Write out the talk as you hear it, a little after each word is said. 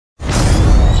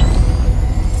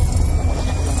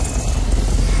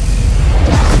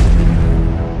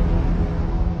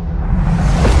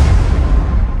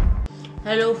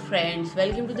friends,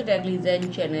 welcome to the Tactile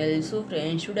Design channel. So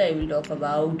friends, today I will talk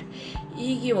about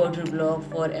EK water block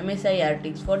for MSI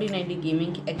RTX 4090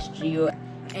 Gaming X Trio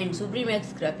and Suprim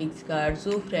X graphics card.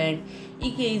 So friend,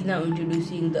 EK is now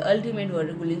introducing the ultimate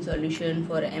water cooling solution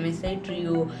for MSI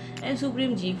Trio and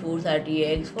Suprim GeForce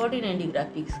RTX 4090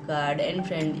 graphics card. And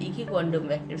friend, EK Quantum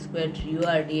Vector² Trio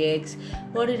RTX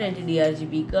 4090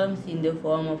 D-RGB comes in the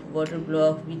form of a water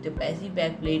block with a passive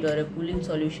backplate or a cooling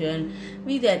solution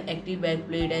with an active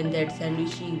backplate, and that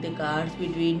sandwiching the cards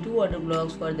between two water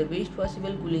blocks for the best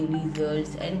possible cooling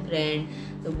results. And friend,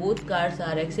 the both cards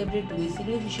are accepted to be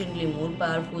significantly more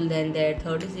powerful than their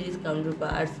 30 series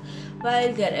counterparts.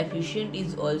 While their efficiency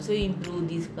is also improved,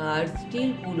 these cards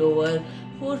still cool over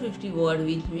 450 watt,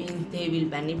 which means they will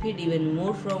benefit even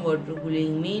more from water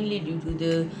cooling, mainly due to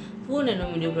the 4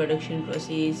 nanometer production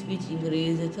process, which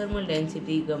increases the thermal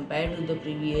density compared to the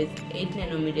previous 8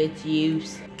 nanometer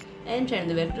chips. And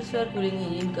the Vector² cooling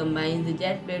engine combines the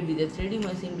jet plate with a 3D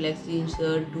machine Plexi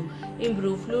insert to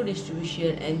improve flow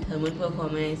distribution and thermal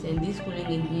performance. And this cooling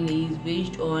engine is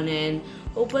based on an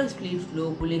open split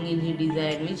flow cooling engine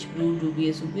design, which proved to be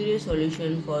a superior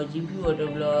solution for GPU water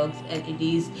blocks, and it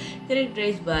is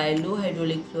characterized by low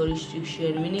hydraulic flow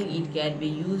restriction, meaning it can be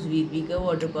used with bigger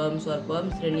water pumps or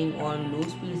pumps running on low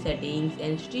speed settings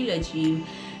and still achieve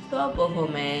top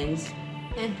performance.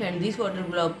 And friend, this water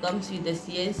block comes with a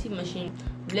CNC-machined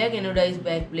black-anodized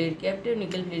backplate. Captive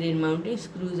nickel-plated mounting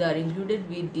screws are included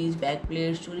with these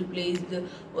backplates to replace the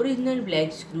original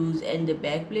black screws, and the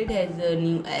backplate has a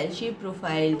new L-shaped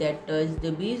profile that touches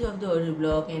the base of the water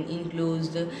block and encloses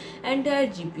the entire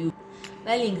GPU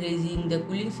while increasing the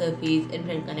cooling surface. And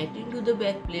when connecting to the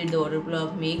backplate, the water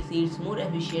block makes it more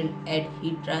efficient at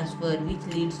heat transfer,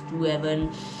 which leads to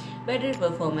even better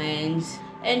performance.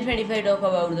 And if I talk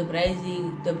about the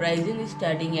pricing is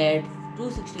starting at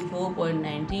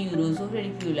 264.90 euros. So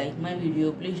friend, if you like my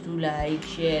video, please do like,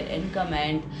 share and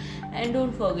comment, and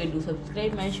don't forget to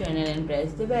subscribe my channel and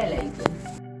press the bell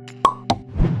icon.